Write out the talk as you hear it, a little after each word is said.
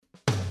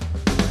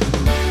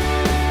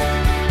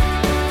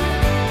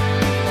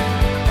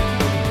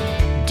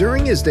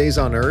During his days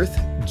on earth,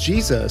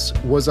 Jesus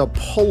was a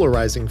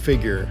polarizing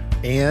figure,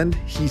 and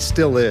he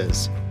still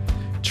is.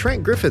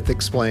 Trent Griffith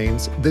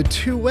explains the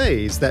two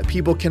ways that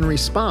people can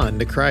respond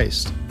to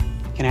Christ.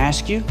 Can I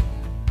ask you,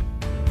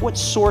 what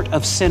sort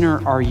of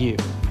sinner are you?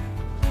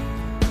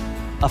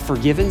 A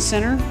forgiven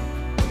sinner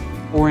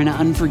or an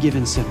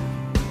unforgiven sinner?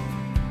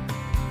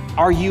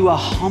 Are you a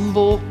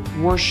humble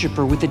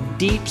worshiper with a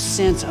deep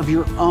sense of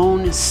your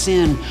own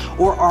sin,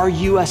 or are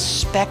you a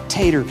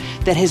spectator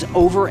that has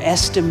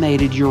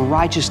overestimated your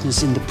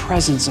righteousness in the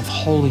presence of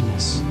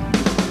holiness?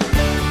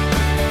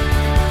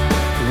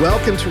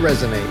 Welcome to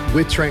Resonate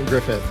with Trent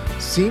Griffith,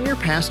 Senior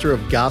Pastor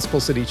of Gospel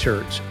City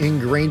Church in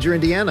Granger,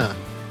 Indiana.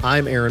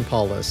 I'm Aaron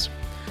Paulus.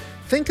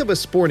 Think of a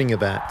sporting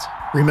event.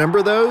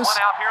 Remember those? One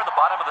out here in the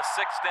bottom of the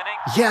sixth inning.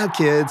 Yeah,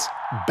 kids.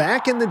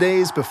 Back in the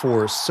days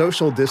before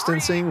social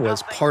distancing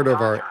was part of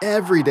our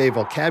everyday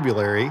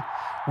vocabulary,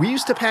 we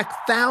used to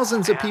pack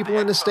thousands of people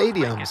into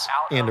stadiums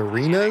and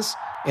arenas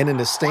and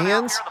into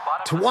stands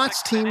to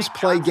watch teams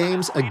play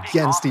games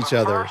against each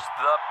other.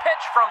 The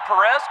pitch from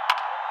Perez.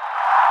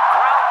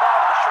 Ground ball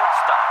to the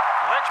shortstop.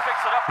 Lynch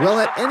picks it up. Well,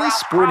 at any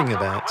sporting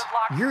event,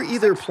 you're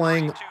either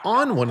playing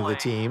on one of the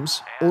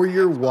teams or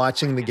you're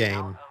watching the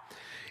game.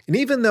 And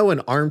even though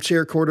an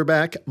armchair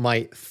quarterback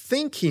might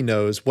think he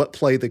knows what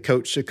play the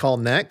coach should call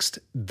next,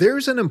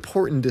 there's an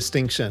important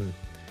distinction.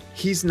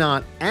 He's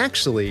not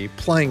actually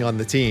playing on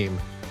the team.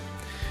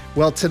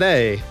 Well,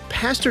 today,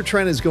 Pastor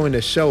Trent is going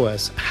to show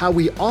us how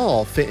we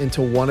all fit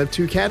into one of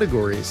two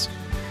categories.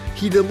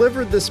 He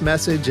delivered this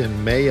message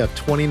in May of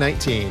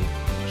 2019.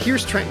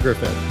 Here's Trent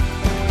Griffith.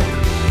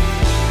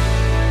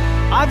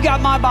 I've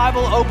got my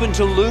Bible open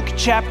to Luke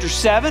chapter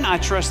 7. I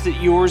trust that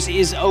yours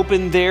is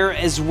open there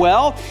as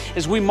well.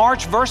 As we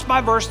march verse by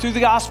verse through the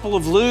Gospel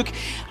of Luke,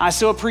 I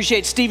so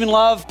appreciate Stephen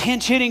Love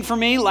pinch hitting for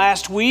me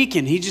last week,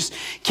 and he just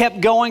kept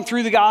going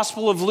through the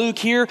Gospel of Luke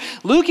here.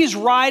 Luke is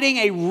writing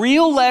a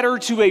real letter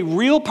to a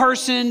real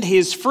person,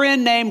 his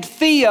friend named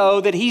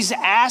Theo, that he's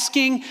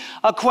asking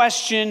a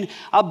question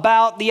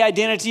about the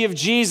identity of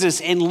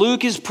Jesus, and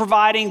Luke is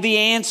providing the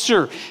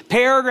answer.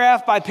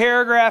 Paragraph by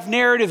paragraph,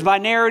 narrative by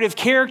narrative,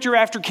 character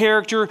after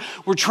character,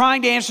 we're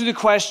trying to answer the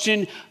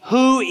question,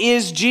 who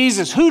is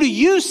Jesus? Who do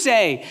you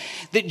say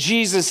that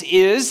Jesus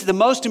is? The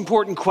most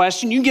important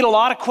question. You can get a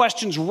lot of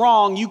questions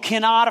wrong. You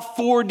cannot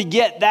afford to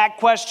get that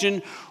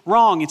question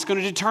wrong. It's going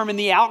to determine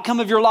the outcome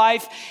of your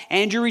life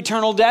and your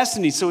eternal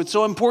destiny. So it's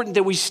so important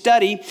that we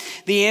study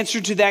the answer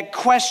to that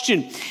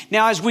question.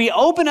 Now, as we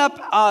open up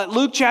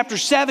Luke chapter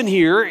 7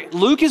 here,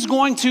 Luke is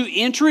going to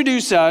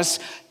introduce us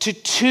to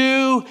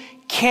two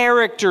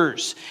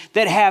characters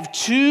that have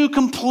two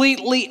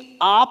completely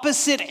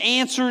opposite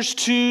answers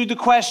to the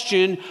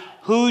question,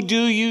 who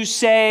do you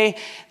say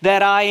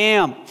that I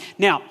am?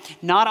 Now,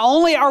 not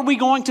only are we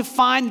going to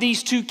find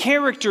these two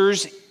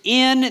characters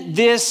in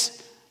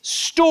this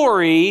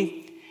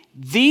story,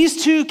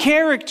 these two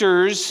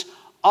characters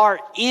are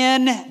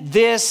in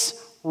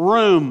this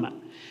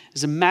room.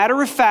 As a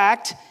matter of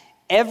fact,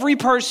 every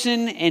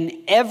person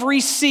in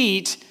every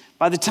seat,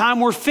 by the time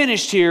we're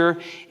finished here,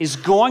 is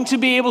going to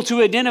be able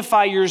to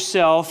identify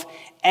yourself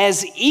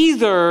as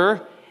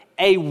either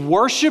a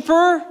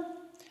worshiper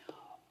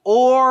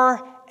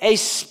or a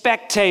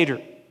spectator.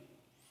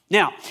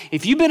 Now,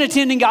 if you've been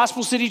attending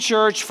Gospel City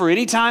Church for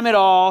any time at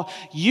all,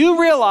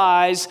 you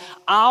realize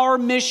our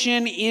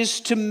mission is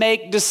to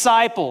make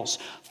disciples,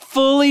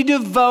 fully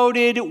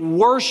devoted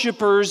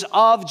worshipers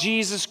of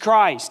Jesus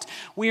Christ.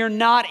 We are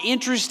not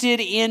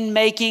interested in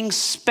making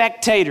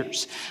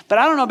spectators. But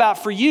I don't know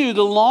about for you,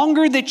 the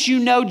longer that you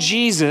know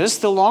Jesus,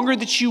 the longer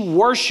that you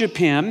worship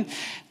Him,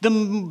 the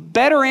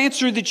better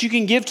answer that you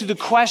can give to the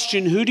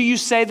question, who do you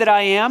say that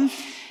I am?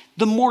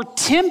 The more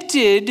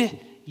tempted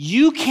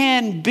you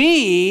can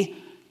be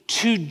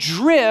to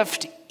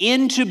drift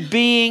into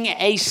being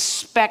a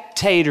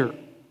spectator.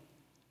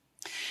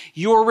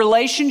 Your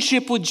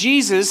relationship with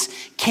Jesus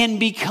can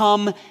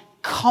become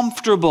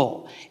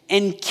comfortable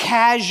and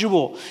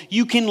casual.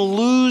 You can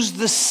lose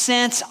the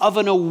sense of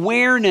an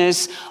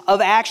awareness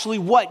of actually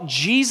what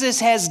Jesus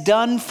has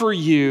done for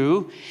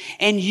you,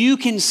 and you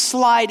can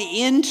slide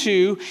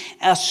into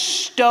a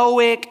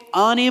stoic,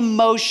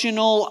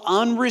 unemotional,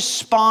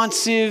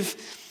 unresponsive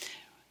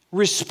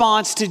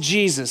response to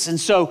Jesus. And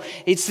so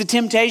it's the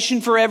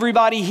temptation for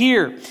everybody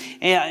here.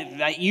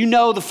 You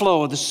know the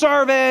flow of the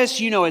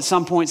service. You know at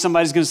some point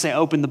somebody's going to say,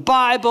 open the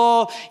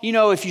Bible. You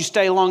know if you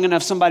stay long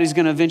enough, somebody's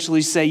going to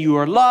eventually say you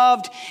are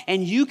loved.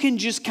 And you can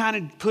just kind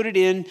of put it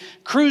in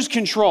cruise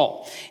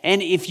control.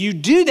 And if you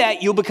do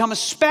that, you'll become a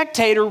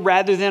spectator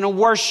rather than a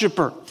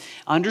worshiper.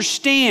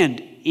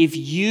 Understand, if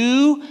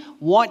you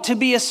want to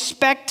be a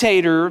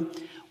spectator,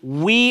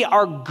 we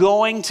are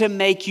going to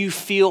make you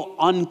feel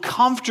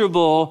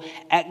uncomfortable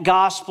at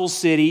Gospel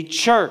City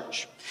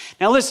Church.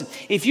 Now listen,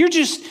 if you're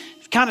just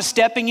kind of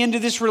stepping into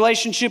this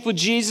relationship with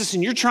Jesus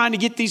and you're trying to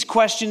get these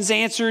questions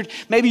answered,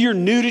 maybe you're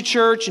new to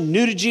church and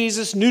new to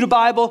Jesus, new to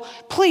Bible,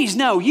 please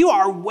know you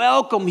are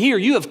welcome here.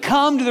 You have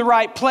come to the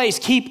right place.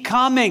 Keep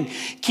coming,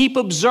 keep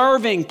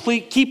observing,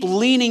 keep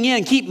leaning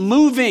in, keep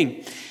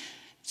moving.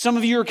 Some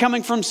of you are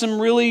coming from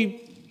some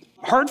really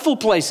hurtful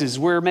places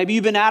where maybe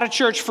you've been out of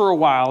church for a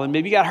while and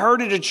maybe you got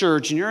hurt at a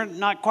church and you're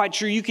not quite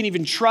sure you can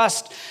even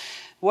trust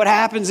what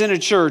happens in a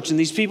church and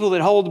these people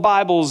that hold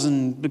Bibles,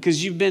 and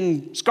because you've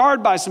been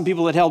scarred by some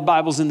people that held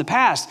Bibles in the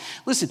past.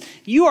 Listen,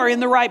 you are in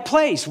the right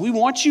place. We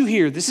want you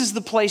here. This is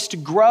the place to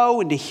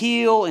grow and to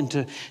heal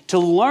and to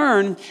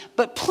learn.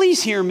 But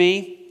please hear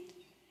me.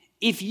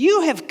 If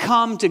you have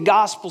come to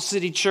Gospel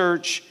City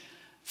Church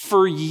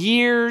for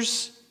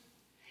years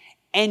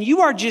and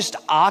you are just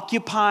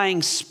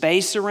occupying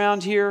space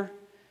around here,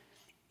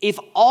 if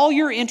all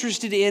you're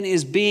interested in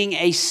is being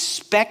a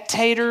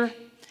spectator,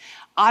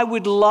 I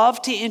would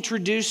love to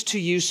introduce to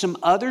you some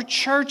other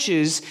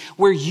churches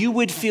where you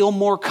would feel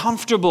more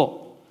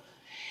comfortable.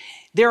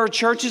 There are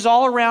churches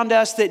all around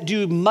us that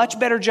do a much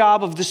better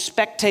job of the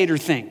spectator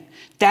thing.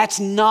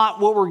 That's not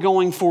what we're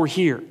going for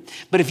here.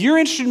 But if you're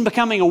interested in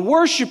becoming a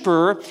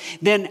worshiper,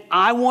 then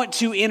I want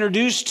to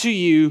introduce to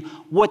you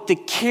what the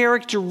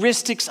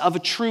characteristics of a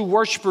true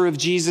worshiper of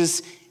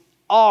Jesus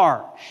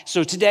are.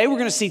 So today we're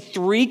going to see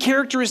 3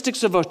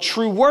 characteristics of a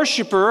true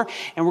worshiper,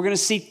 and we're going to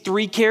see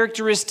 3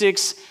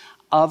 characteristics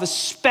of a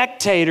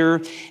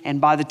spectator.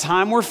 And by the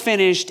time we're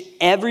finished,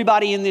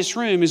 everybody in this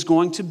room is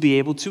going to be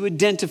able to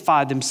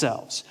identify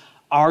themselves.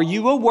 Are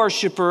you a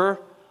worshiper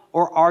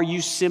or are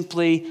you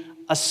simply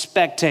a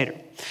spectator?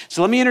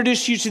 So let me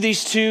introduce you to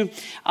these 2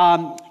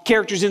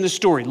 characters in the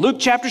story. Luke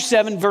chapter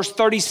 7, verse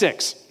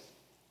 36.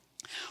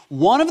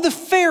 One of the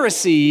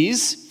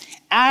Pharisees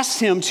asked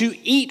him to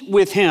eat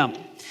with him,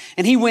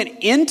 and he went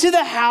into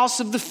the house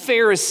of the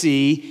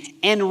Pharisee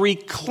and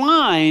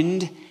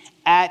reclined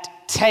at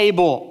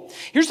table.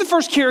 Here's the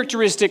first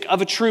characteristic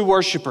of a true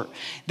worshiper.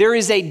 There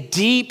is a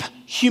deep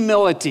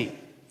humility,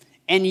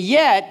 and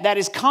yet that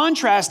is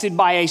contrasted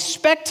by a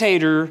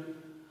spectator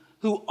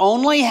who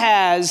only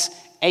has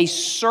a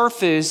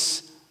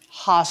surface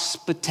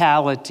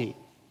hospitality.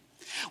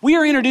 We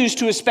are introduced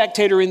to a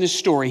spectator in this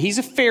story. He's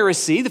a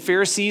Pharisee. The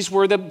Pharisees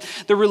were the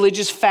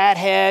religious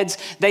fatheads.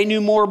 They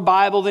knew more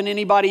Bible than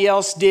anybody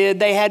else did.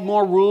 They had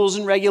more rules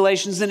and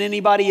regulations than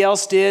anybody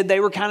else did. They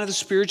were kind of the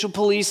spiritual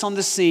police on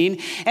the scene.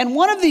 And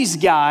one of these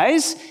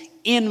guys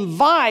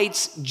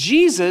invites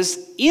Jesus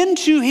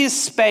into his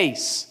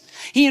space.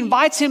 He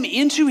invites him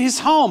into his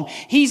home.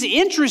 He's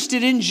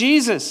interested in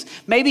Jesus.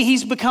 Maybe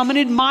he's become an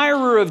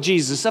admirer of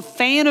Jesus, a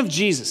fan of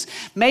Jesus.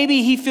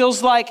 Maybe he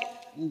feels like,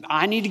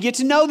 I need to get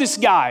to know this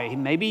guy.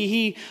 Maybe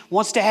he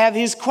wants to have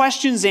his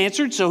questions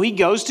answered, so he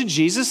goes to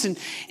Jesus and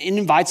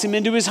invites him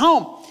into his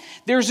home.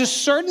 There's a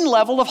certain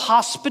level of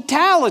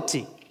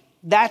hospitality.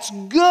 That's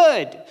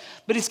good,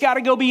 but it's got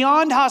to go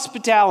beyond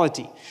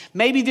hospitality.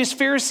 Maybe this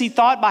Pharisee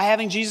thought by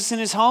having Jesus in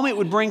his home, it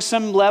would bring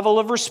some level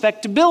of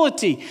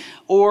respectability,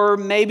 or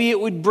maybe it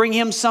would bring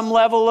him some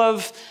level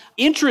of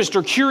interest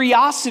or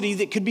curiosity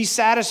that could be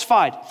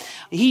satisfied.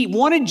 He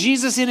wanted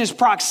Jesus in his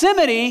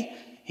proximity.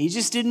 He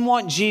just didn't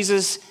want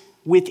Jesus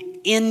with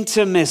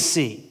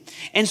intimacy.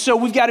 And so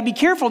we've got to be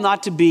careful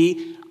not to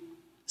be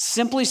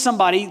simply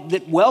somebody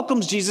that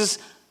welcomes Jesus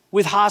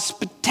with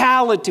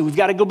hospitality. We've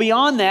got to go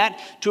beyond that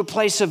to a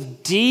place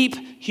of deep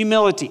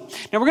humility.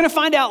 Now we're going to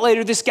find out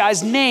later this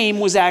guy's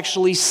name was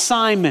actually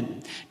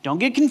Simon. Don't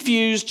get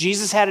confused.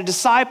 Jesus had a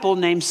disciple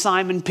named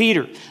Simon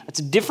Peter. That's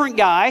a different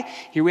guy.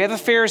 Here we have a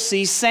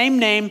Pharisee, same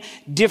name,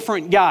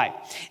 different guy.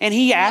 And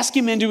he asked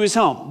him into his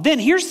home. Then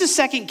here's the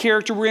second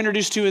character we're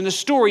introduced to in the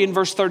story in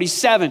verse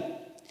 37.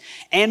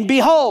 And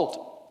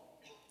behold,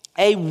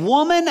 a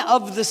woman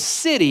of the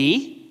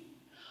city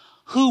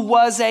who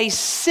was a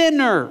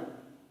sinner.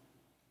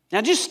 Now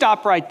just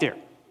stop right there.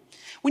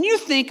 When you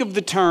think of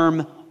the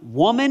term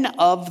woman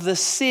of the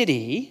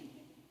city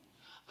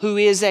who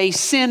is a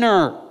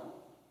sinner,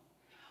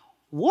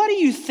 what do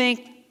you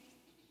think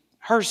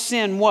her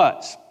sin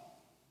was?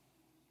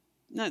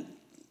 Now,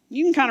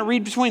 you can kind of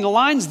read between the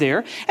lines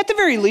there. At the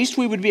very least,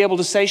 we would be able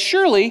to say,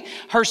 surely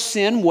her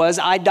sin was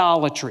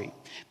idolatry.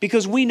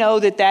 Because we know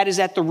that that is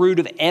at the root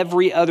of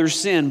every other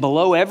sin.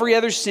 Below every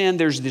other sin,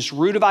 there's this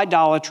root of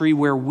idolatry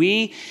where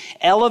we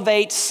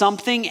elevate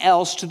something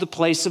else to the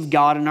place of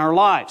God in our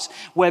lives.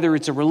 Whether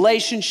it's a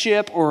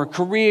relationship or a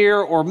career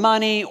or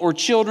money or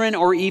children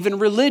or even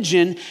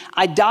religion,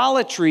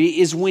 idolatry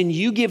is when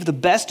you give the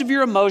best of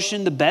your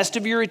emotion, the best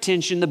of your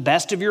attention, the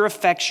best of your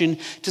affection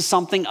to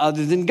something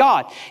other than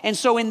God. And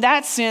so in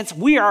that sense,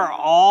 we are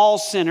all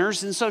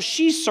sinners. And so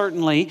she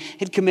certainly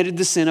had committed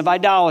the sin of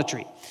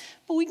idolatry.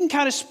 But we can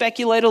kind of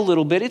speculate a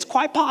little bit. It's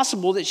quite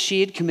possible that she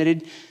had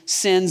committed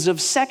sins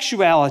of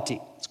sexuality.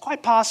 It's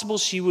quite possible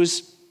she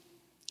was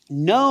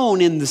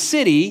known in the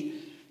city.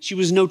 She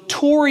was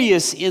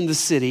notorious in the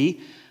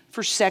city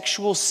for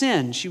sexual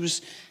sin. She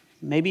was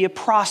maybe a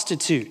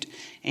prostitute,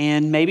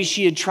 and maybe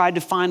she had tried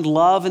to find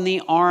love in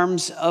the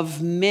arms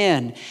of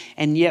men.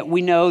 And yet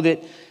we know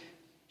that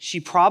she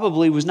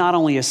probably was not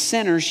only a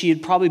sinner, she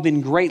had probably been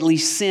greatly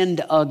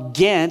sinned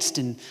against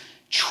and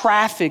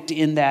trafficked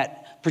in that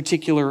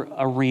particular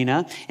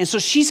arena. And so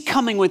she's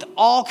coming with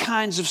all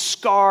kinds of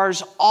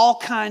scars, all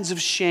kinds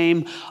of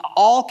shame,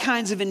 all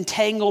kinds of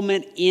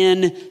entanglement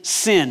in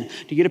sin.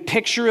 Do you get a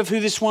picture of who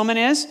this woman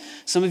is?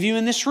 Some of you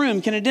in this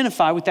room can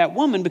identify with that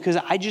woman because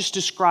I just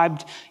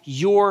described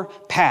your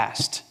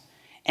past.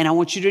 And I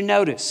want you to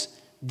notice,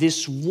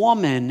 this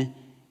woman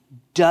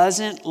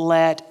doesn't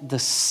let the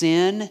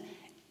sin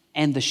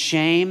and the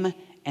shame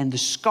and the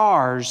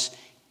scars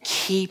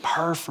keep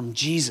her from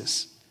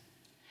Jesus.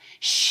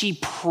 She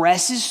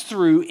presses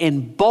through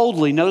and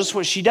boldly, notice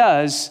what she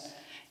does,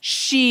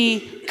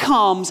 she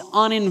comes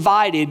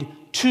uninvited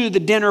to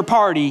the dinner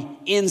party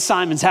in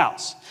Simon's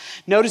house.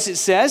 Notice it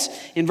says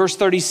in verse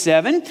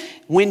 37,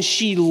 when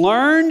she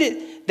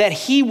learned that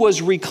he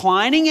was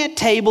reclining at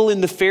table in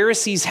the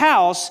Pharisee's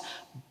house,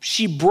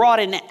 she brought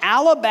an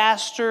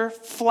alabaster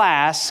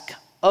flask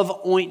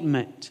of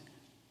ointment.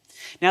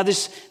 Now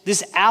this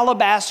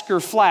alabaster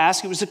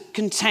flask, it was a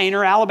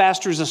container.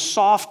 Alabaster is a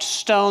soft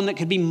stone that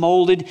could be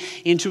molded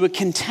into a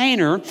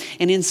container.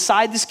 And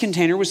inside this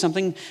container was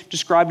something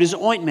described as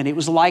ointment. It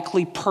was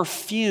likely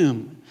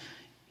perfume.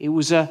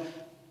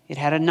 It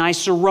had a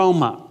nice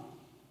aroma.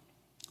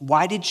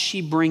 Why did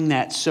she bring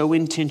that so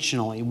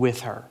intentionally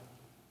with her?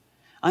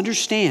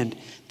 Understand,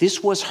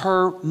 this was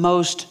her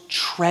most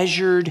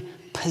treasured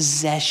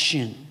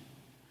possession.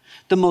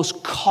 The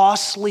most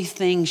costly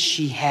thing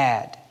she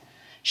had.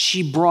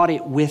 She brought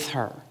it with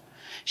her.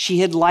 She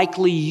had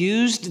likely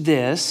used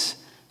this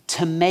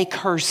to make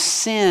her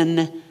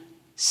sin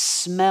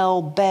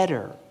smell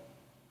better.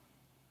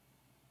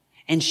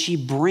 And she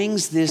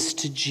brings this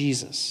to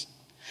Jesus.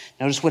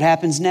 Notice what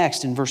happens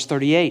next in verse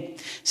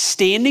 38.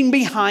 Standing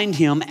behind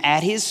him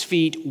at his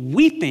feet,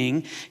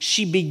 weeping,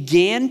 she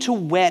began to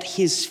wet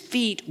his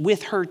feet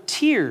with her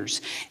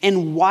tears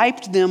and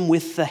wiped them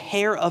with the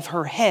hair of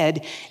her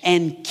head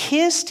and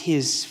kissed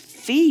his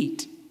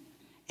feet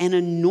and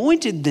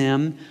anointed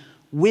them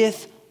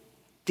with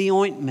the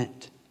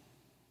ointment.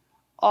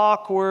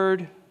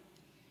 Awkward.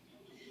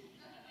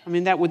 I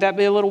mean, would that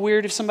be a little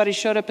weird if somebody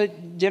showed up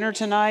at dinner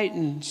tonight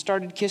and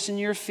started kissing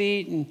your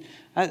feet? And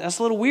that's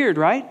a little weird,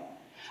 right?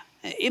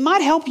 It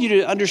might help you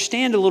to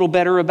understand a little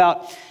better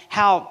about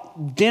how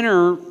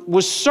dinner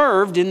was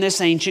served in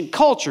this ancient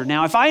culture.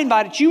 Now, if I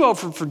invited you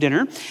over for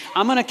dinner,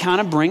 I'm going to kind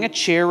of bring a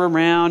chair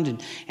around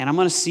and I'm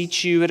going to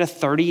seat you at a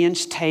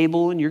 30-inch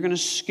table and you're going to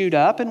scoot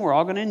up and we're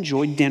all going to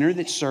enjoy dinner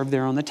that's served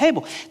there on the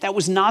table. That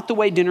was not the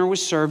way dinner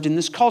was served in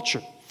this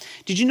culture.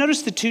 Did you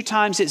notice the 2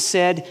 times it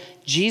said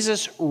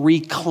Jesus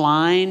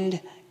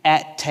reclined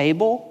at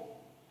table?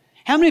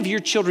 How many of your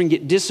children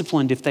get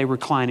disciplined if they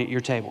recline at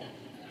your table?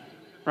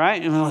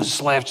 Right? And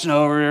slouching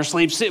over there,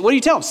 sit. What do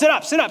you tell them? Sit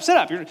up, sit up, sit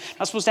up. You're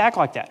not supposed to act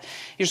like that.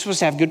 You're supposed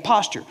to have good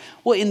posture.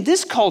 Well, in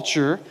this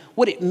culture,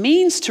 what it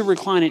means to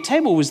recline at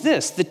table was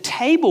this. The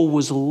table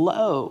was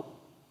low,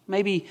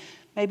 maybe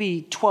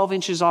 12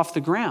 inches off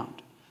the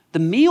ground. The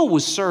meal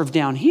was served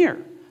down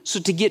here. So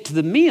to get to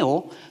the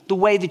meal, the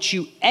way that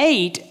you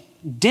ate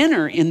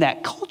dinner in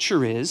that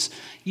culture is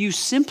you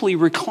simply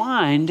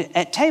reclined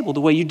at table the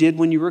way you did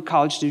when you were a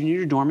college student in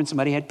your dorm and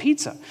somebody had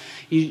pizza.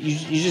 You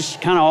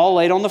just kind of all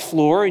laid on the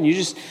floor and you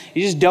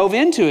just dove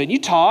into it.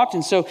 You talked.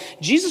 And so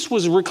Jesus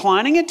was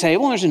reclining at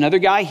table and there's another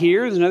guy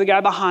here, there's another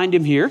guy behind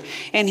him here,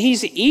 and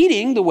he's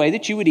eating the way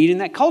that you would eat in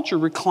that culture,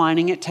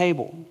 reclining at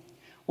table.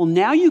 Well,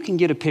 now you can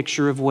get a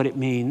picture of what it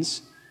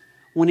means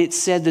when it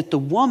said that the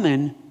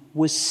woman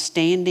was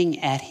standing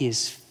at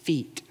his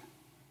feet.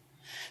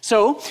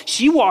 So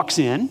she walks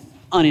in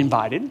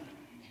uninvited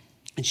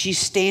and she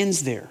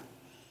stands there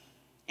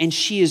and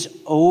she is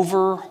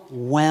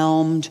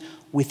overwhelmed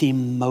with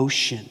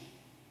emotion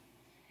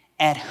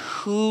at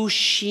who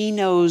she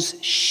knows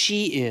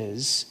she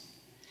is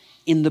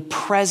in the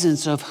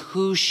presence of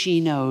who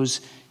she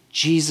knows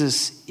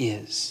Jesus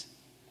is.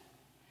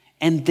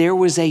 And there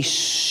was a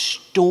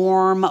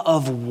storm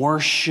of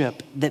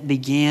worship that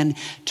began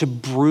to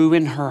brew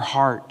in her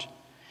heart,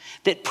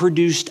 that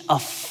produced a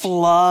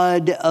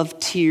flood of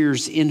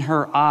tears in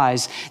her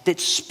eyes that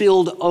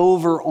spilled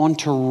over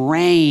onto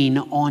rain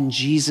on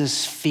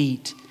Jesus'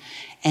 feet.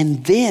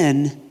 And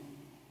then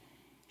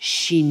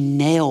she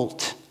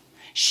knelt.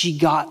 She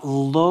got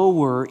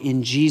lower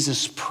in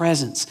Jesus'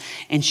 presence.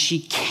 And she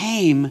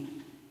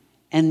came,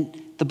 and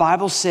the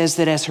Bible says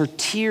that as her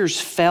tears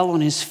fell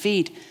on his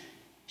feet,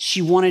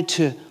 she wanted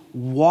to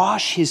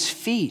wash his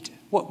feet.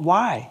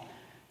 Why?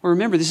 Well,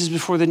 remember, this is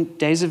before the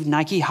days of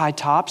Nike high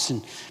tops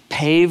and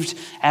paved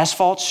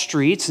asphalt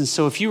streets. And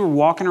so if you were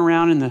walking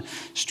around in the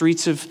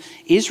streets of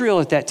Israel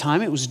at that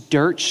time, it was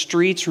dirt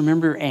streets.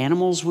 Remember,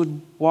 animals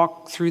would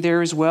walk through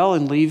there as well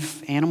and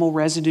leave animal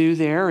residue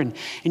there. And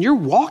you're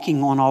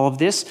walking on all of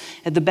this.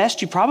 At the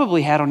best you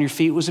probably had on your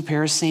feet was a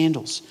pair of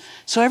sandals.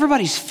 So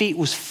everybody's feet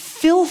was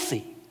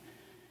filthy.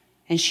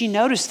 And she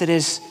noticed that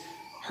as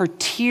her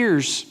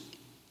tears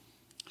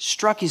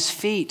struck his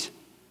feet,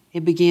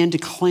 it began to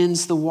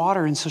cleanse the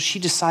water. And so she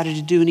decided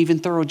to do an even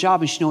thorough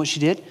job. And you know what she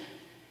did?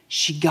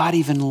 She got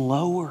even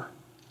lower.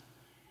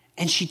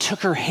 And she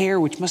took her hair,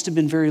 which must have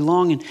been very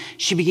long, and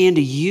she began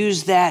to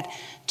use that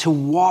to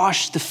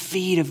wash the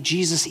feet of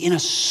Jesus in a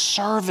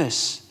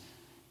service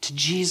to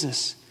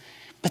Jesus.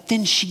 But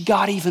then she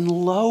got even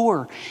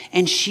lower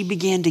and she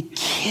began to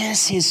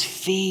kiss his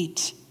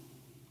feet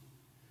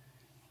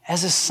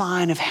as a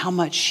sign of how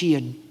much she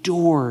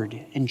adored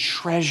and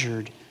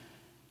treasured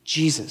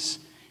Jesus,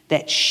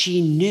 that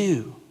she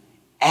knew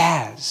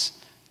as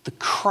the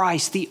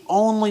Christ, the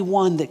only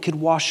one that could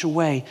wash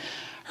away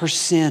her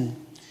sin.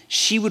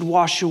 She would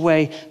wash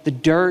away the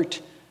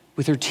dirt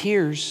with her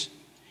tears.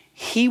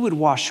 He would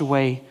wash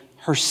away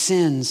her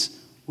sins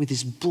with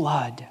his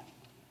blood.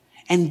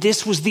 And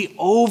this was the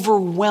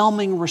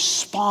overwhelming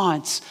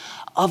response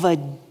of a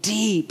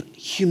deep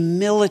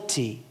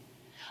humility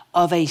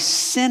of a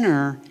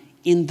sinner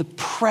in the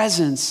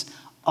presence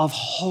of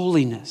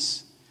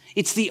holiness.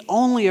 It's the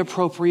only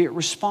appropriate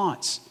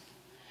response.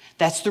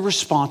 That's the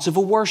response of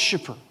a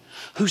worshiper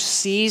who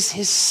sees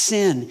his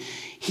sin.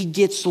 He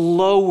gets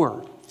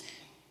lower.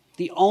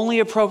 The only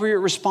appropriate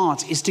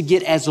response is to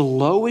get as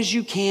low as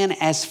you can,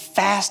 as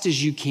fast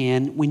as you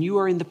can when you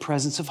are in the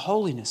presence of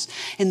holiness.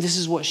 And this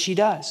is what she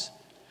does.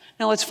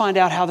 Now let's find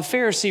out how the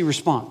Pharisee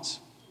responds.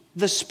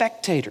 The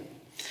spectator.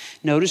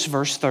 Notice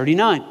verse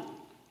 39.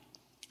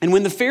 And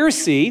when the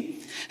Pharisee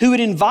who had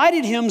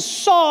invited him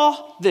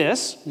saw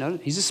this,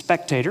 notice he's a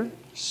spectator,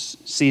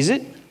 sees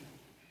it,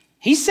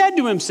 he said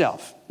to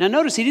himself, now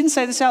notice he didn't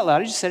say this out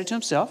loud, he just said it to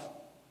himself.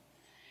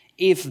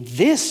 If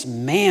this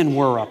man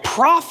were a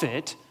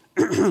prophet,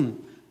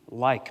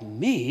 like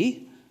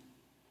me,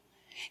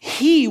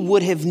 he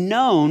would have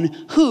known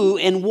who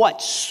and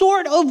what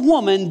sort of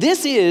woman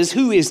this is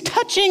who is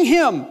touching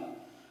him,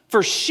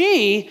 for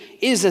she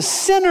is a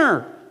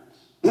sinner,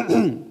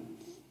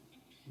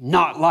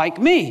 not like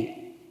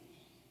me.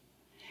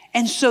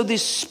 And so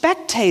this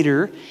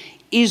spectator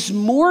is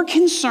more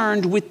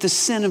concerned with the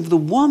sin of the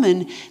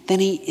woman than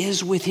he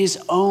is with his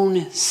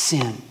own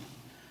sin.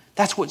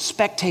 That's what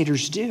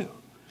spectators do.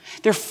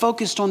 They're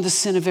focused on the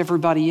sin of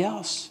everybody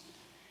else.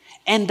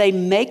 And they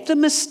make the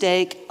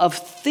mistake of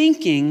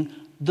thinking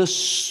the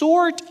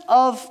sort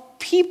of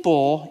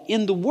people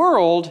in the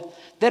world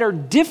that are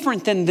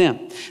different than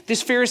them.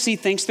 This Pharisee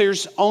thinks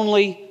there's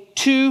only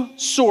two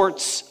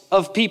sorts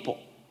of people,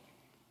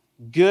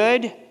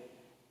 good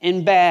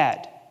and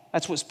bad.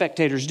 That's what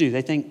spectators do.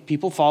 They think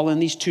people fall in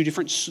there's two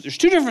different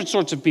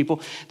sorts of people.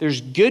 There's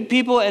good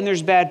people and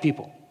there's bad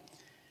people.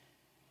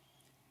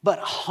 But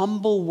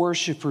humble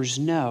worshipers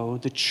know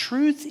the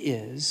truth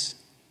is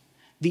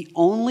the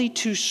only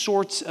two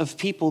sorts of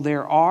people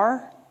there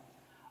are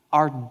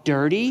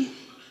dirty,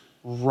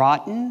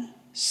 rotten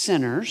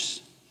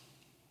sinners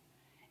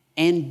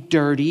and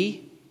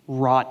dirty,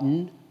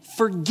 rotten,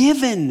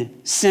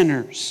 forgiven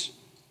sinners.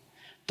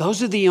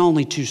 Those are the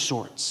only two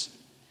sorts.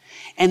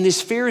 And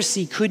this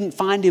Pharisee couldn't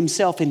find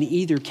himself in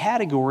either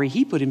category.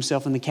 He put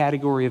himself in the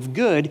category of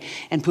good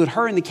and put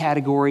her in the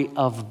category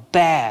of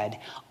bad,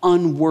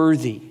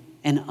 unworthy,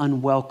 and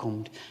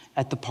unwelcomed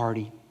at the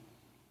party.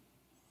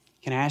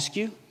 Can I ask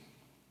you,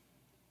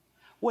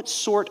 what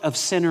sort of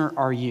sinner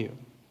are you?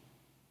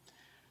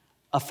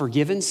 A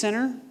forgiven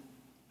sinner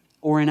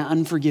or an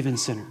unforgiven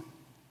sinner?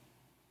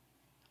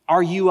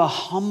 Are you a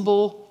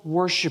humble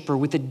worshiper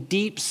with a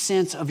deep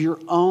sense of your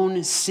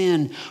own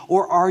sin?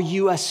 Or are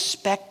you a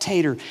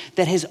spectator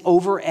that has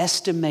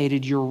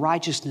overestimated your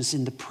righteousness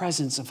in the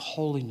presence of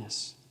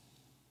holiness?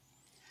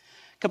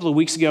 A couple of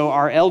weeks ago,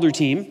 our elder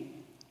team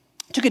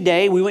took a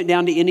day. We went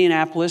down to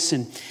Indianapolis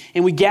and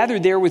we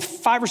gathered there with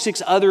 5 or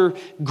 6 other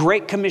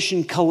Great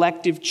Commission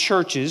collective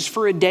churches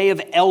for a day of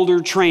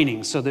elder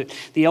training so that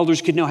the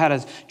elders could know how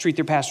to treat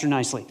their pastor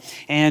nicely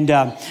and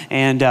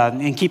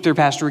keep their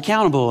pastor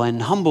accountable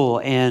and humble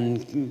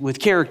and with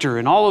character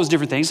and all those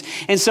different things.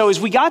 And so as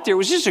we got there, it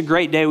was just a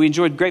great day. We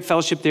enjoyed great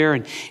fellowship there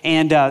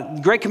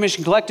and Great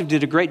Commission Collective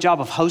did a great job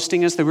of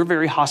hosting us. They were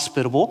very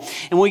hospitable.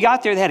 And when we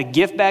got there, they had a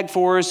gift bag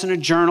for us and a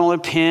journal, a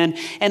pen,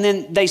 and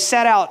then they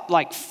set out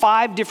like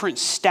 5 different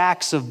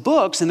stacks of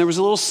books, and there was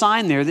a little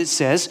sign there that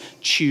says,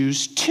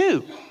 choose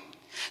 2.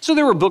 So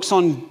there were books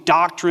on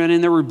doctrine,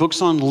 and there were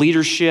books on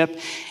leadership,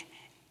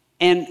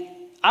 and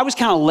I was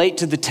kind of late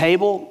to the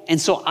table,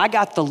 and so I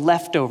got the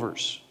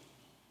leftovers.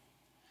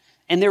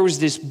 And there was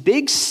this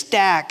big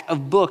stack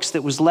of books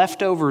that was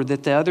left over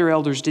that the other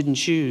elders didn't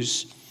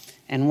choose,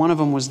 and one of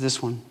them was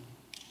this one.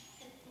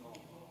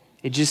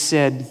 It just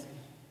said,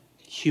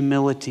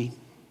 humility.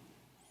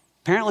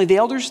 Apparently the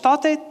elders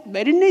thought they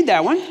didn't need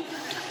that one.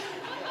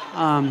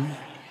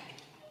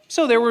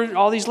 So there were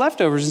all these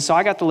leftovers. And so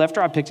I got the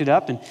leftover, I picked it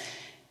up. And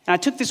I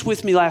took this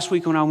with me last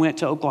week when I went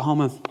to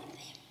Oklahoma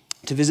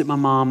to visit my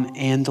mom.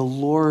 And the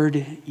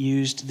Lord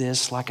used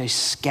this like a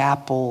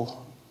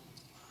scalpel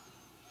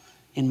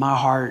in my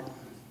heart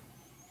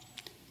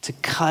to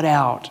cut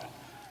out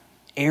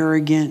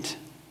arrogant,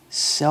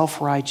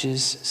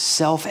 self-righteous,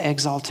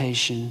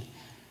 self-exaltation,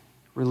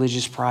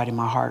 religious pride in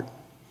my heart.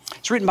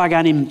 It's written by a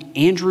guy named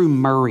Andrew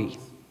Murray,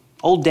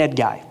 old dead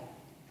guy.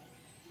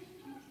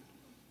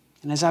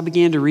 And as I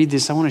began to read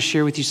this, I want to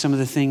share with you some of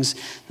the things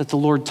that the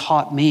Lord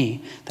taught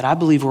me that I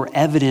believe were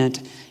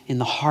evident in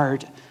the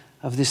heart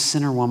of this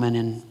sinner woman,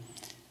 and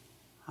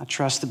I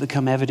trust that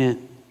become evident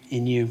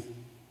in you.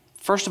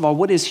 First of all,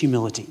 what is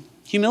humility?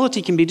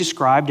 Humility can be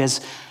described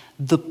as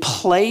the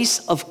place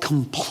of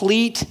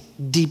complete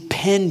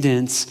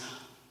dependence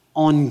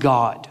on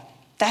God.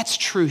 That's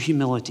true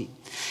humility.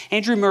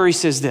 Andrew Murray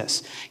says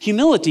this: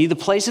 humility, the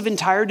place of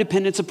entire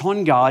dependence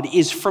upon God,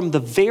 is from the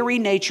very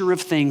nature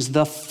of things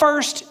the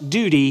first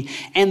duty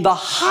and the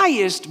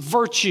highest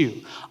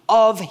virtue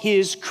of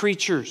his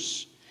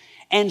creatures.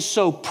 And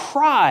so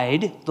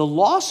pride, the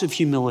loss of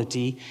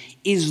humility,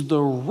 is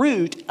the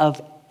root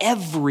of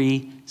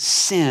every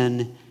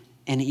sin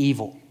and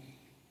evil.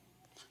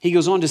 He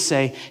goes on to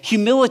say,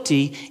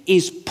 humility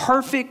is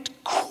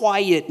perfect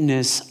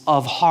quietness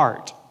of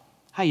heart.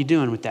 How you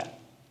doing with that?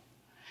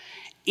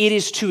 It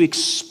is to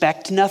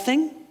expect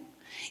nothing.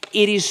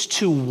 It is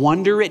to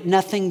wonder at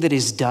nothing that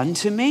is done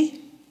to me,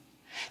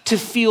 to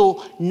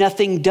feel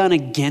nothing done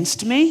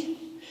against me.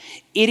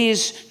 It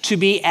is to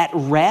be at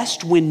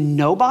rest when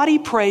nobody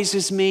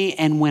praises me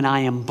and when I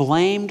am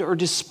blamed or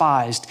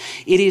despised.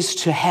 It is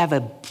to have a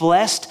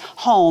blessed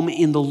home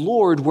in the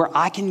Lord where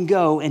I can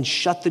go and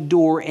shut the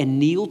door and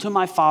kneel to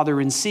my Father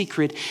in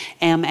secret,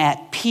 am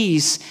at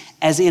peace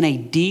as in a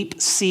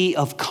deep sea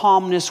of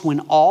calmness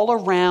when all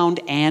around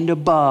and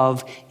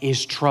above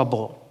is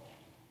trouble.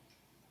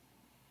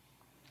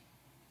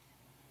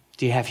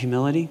 Do you have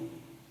humility?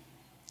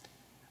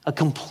 A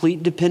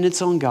complete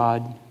dependence on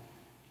God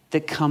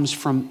that comes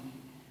from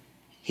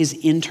his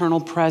internal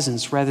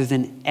presence rather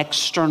than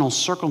external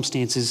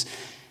circumstances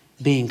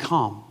being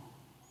calm.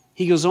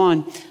 He goes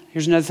on,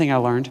 here's another thing I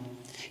learned.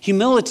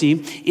 Humility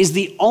is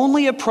the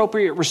only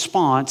appropriate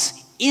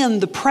response in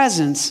the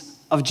presence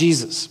of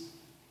Jesus.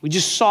 We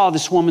just saw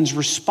this woman's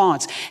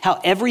response, how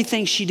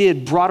everything she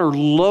did brought her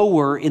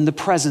lower in the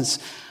presence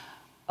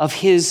of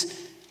his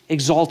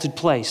exalted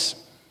place.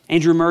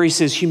 Andrew Murray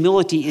says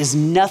humility is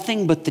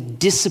nothing but the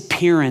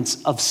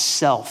disappearance of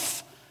self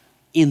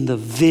in the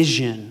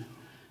vision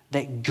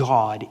that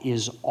God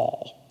is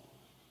all.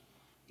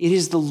 It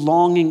is the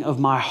longing of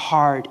my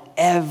heart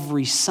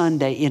every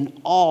Sunday in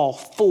all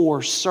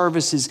 4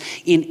 services,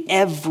 in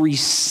every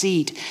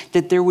seat,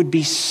 that there would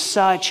be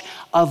such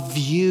a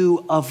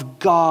view of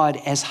God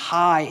as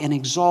high and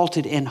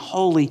exalted and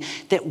holy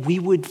that we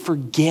would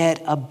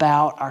forget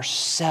about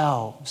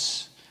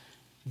ourselves.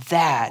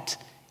 That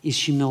is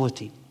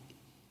humility.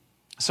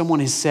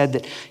 Someone has said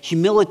that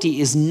humility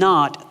is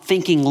not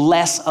thinking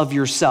less of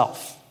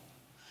yourself.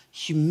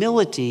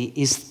 Humility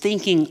is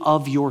thinking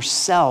of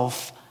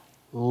yourself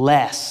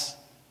less,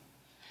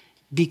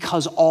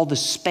 because all the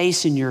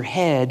space in your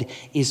head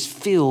is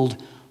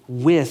filled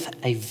with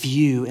a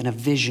view and a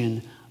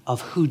vision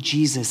of who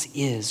Jesus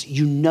is.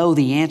 You know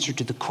the answer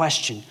to the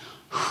question,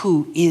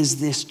 who is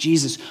this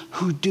Jesus?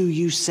 Who do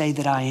you say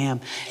that I am?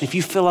 And if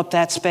you fill up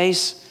that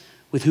space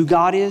with who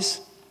God is,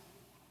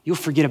 you'll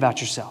forget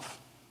about yourself.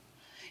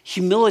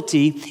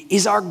 Humility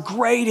is our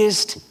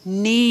greatest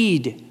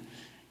need.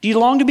 Do you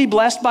long to be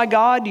blessed by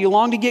God? Do you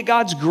long to get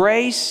God's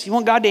grace? You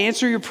want God to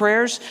answer your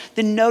prayers?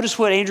 Then notice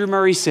what Andrew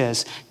Murray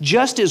says.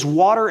 Just as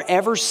water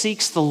ever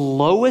seeks the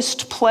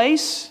lowest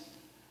place,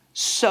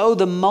 so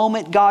the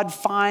moment God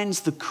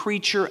finds the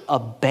creature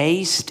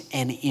abased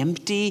and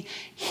empty,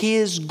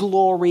 his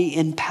glory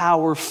and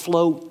power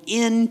flow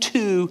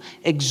into,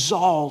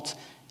 exalt,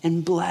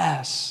 and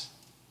bless.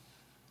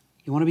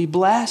 You want to be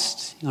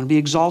blessed? You want to be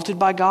exalted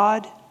by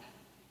God?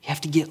 You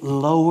have to get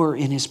lower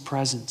in his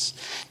presence.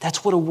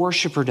 That's what a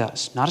worshiper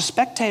does. Not a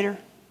spectator,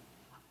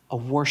 a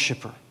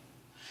worshiper.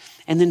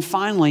 And then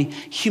finally,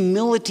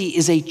 humility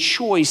is a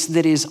choice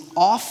that is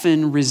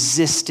often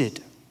resisted.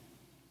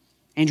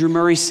 Andrew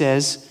Murray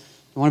says,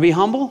 you want to be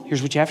humble?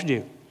 Here's what you have to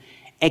do.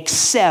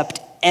 Accept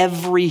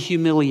every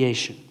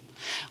humiliation.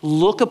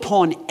 Look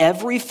upon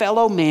every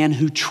fellow man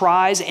who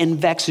tries and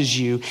vexes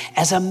you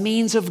as a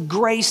means of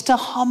grace to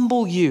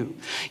humble you.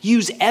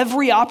 Use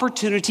every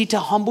opportunity to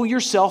humble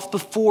yourself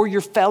before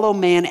your fellow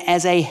man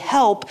as a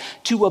help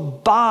to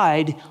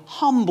abide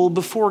humble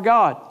before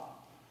God.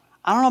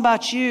 I don't know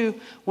about you,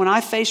 when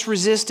I face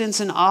resistance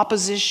and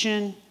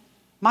opposition,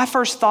 my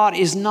first thought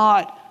is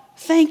not,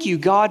 thank you,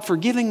 God, for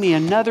giving me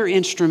another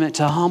instrument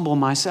to humble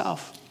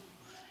myself.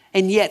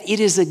 And yet it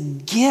is a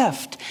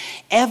gift.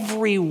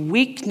 Every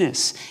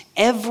weakness,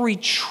 every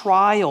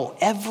trial,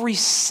 every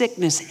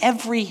sickness,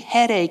 every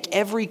headache,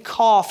 every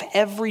cough,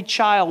 every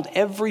child,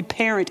 every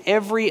parent,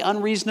 every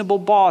unreasonable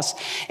boss,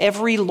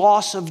 every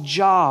loss of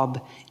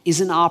job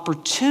is an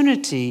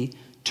opportunity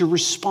to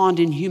respond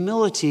in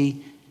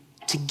humility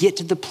to get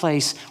to the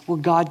place where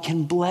God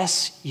can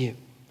bless you.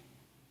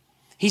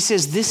 He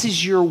says, this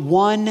is your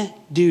one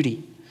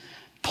duty.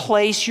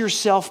 Place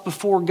yourself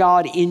before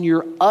God in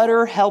your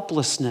utter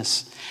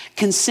helplessness.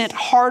 Consent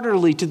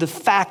heartily to the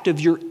fact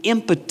of your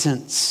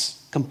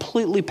impotence,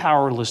 completely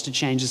powerless to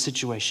change the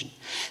situation.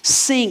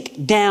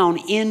 Sink down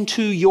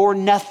into your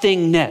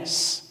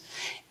nothingness.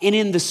 And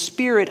in the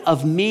spirit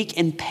of meek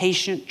and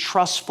patient,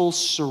 trustful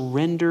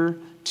surrender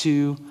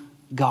to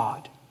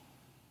God.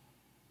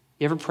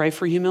 You ever pray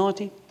for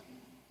humility?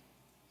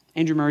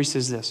 Andrew Murray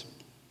says this: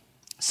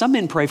 some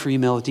men pray for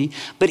humility,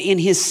 but in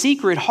his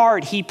secret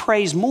heart, he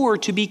prays more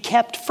to be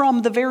kept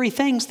from the very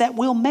things that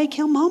will make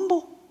him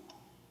humble.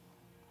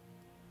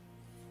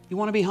 You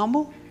want to be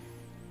humble?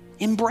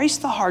 Embrace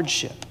the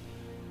hardship.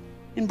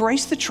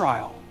 Embrace the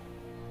trial.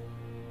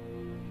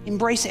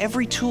 Embrace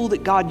every tool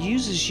that God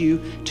uses you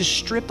to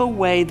strip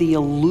away the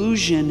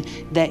illusion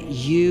that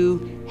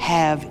you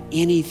have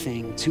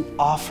anything to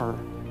offer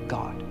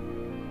God.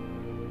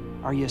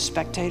 Are you a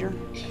spectator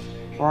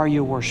or are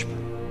you a worshiper?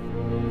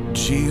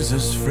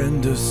 Jesus,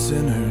 friend of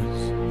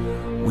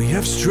sinners, we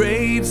have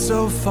strayed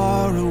so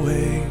far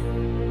away.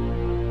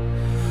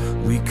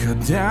 We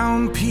cut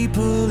down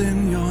people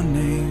in your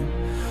name,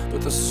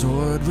 but the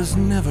sword was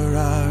never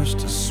ours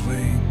to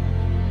swing.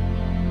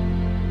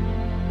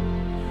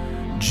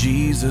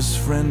 Jesus,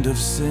 friend of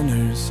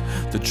sinners,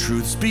 the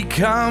truth's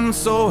become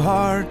so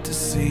hard to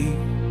see.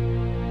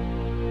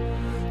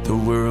 The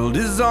world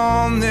is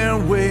on their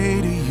way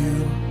to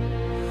you,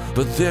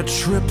 but they're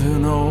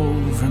tripping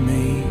over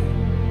me.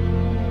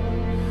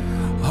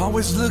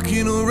 Always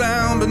looking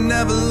around but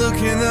never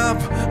looking up.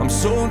 I'm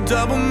so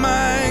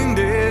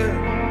double-minded,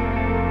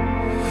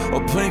 a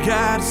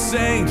plain-eyed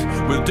saint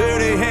with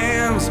dirty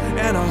hands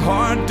and a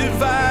heart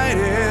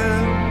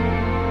divided.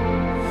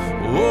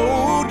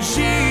 Oh,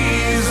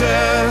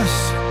 Jesus,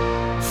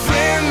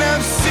 friend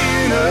of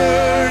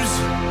sinners,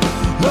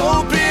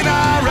 open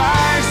our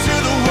eyes to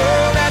the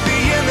world at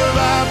the end of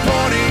our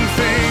pointing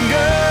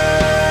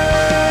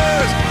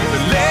fingers.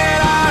 Let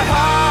our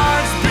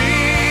hearts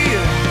be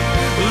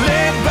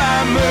led by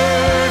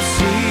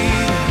mercy.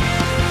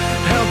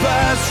 Help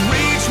us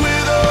reach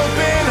with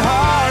open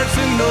hearts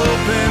and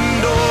open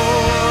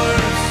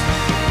doors.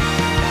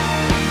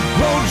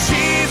 Oh,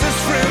 Jesus,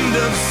 friend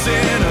of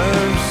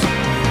sinners,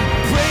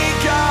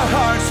 break our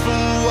hearts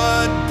for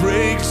what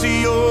breaks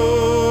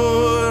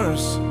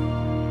yours.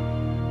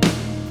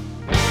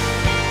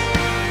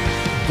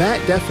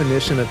 That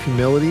definition of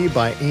humility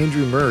by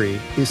Andrew Murray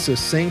is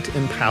succinct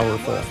and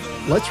powerful.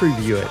 Let's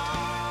review it.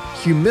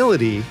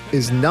 Humility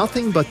is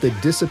nothing but the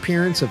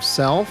disappearance of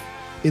self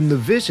in the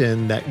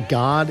vision that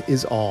God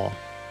is all.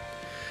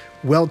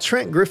 Well,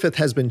 Trent Griffith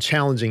has been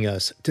challenging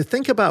us to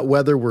think about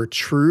whether we're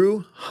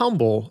true,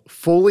 humble,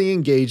 fully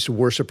engaged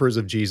worshipers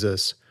of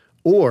Jesus,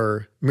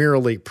 or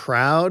merely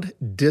proud,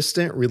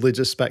 distant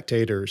religious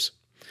spectators.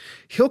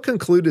 He'll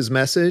conclude his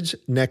message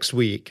next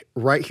week,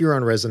 right here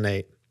on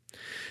Resonate.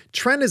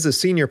 Trent is a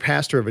senior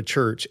pastor of a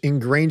church in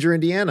Granger,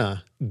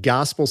 Indiana,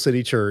 Gospel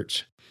City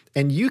Church,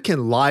 and you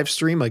can live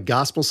stream a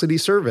Gospel City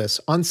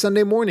service on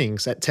Sunday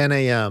mornings at 10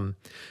 a.m.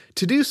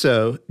 To do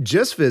so,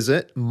 just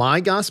visit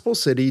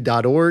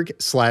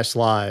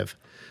mygospelcity.org/live.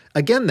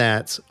 Again,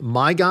 that's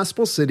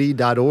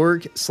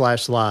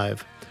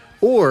mygospelcity.org/live.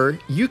 Or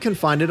you can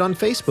find it on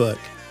Facebook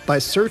by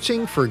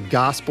searching for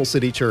Gospel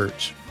City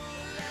Church.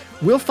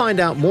 We'll find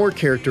out more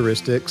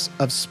characteristics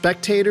of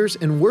spectators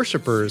and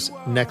worshipers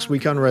next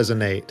week on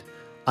Resonate.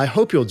 I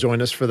hope you'll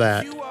join us for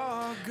that.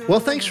 Well,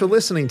 thanks for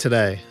listening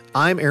today.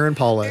 I'm Aaron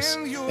Paulus,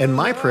 and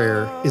my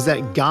prayer is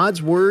that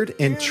God's word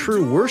and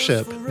true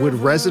worship would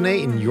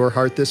resonate in your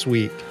heart this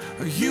week.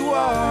 You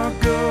are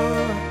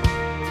good.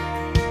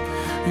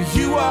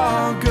 You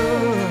are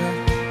good.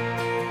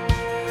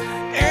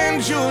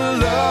 And your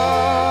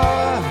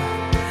love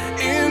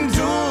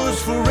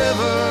endures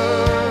forever.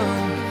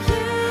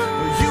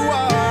 You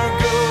are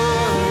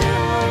good.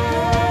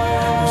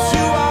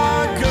 You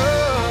are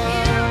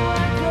good.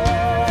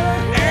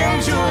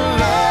 And your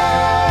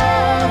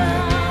love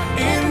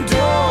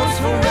endures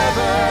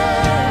forever.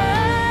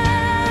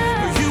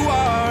 You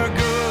are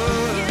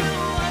good.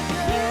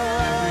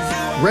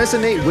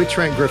 Resonate with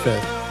Trent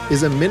Griffith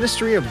is a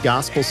ministry of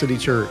Gospel City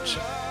Church.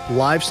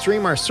 Live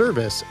stream our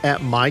service at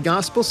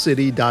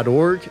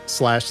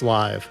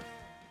mygospelcity.org/live.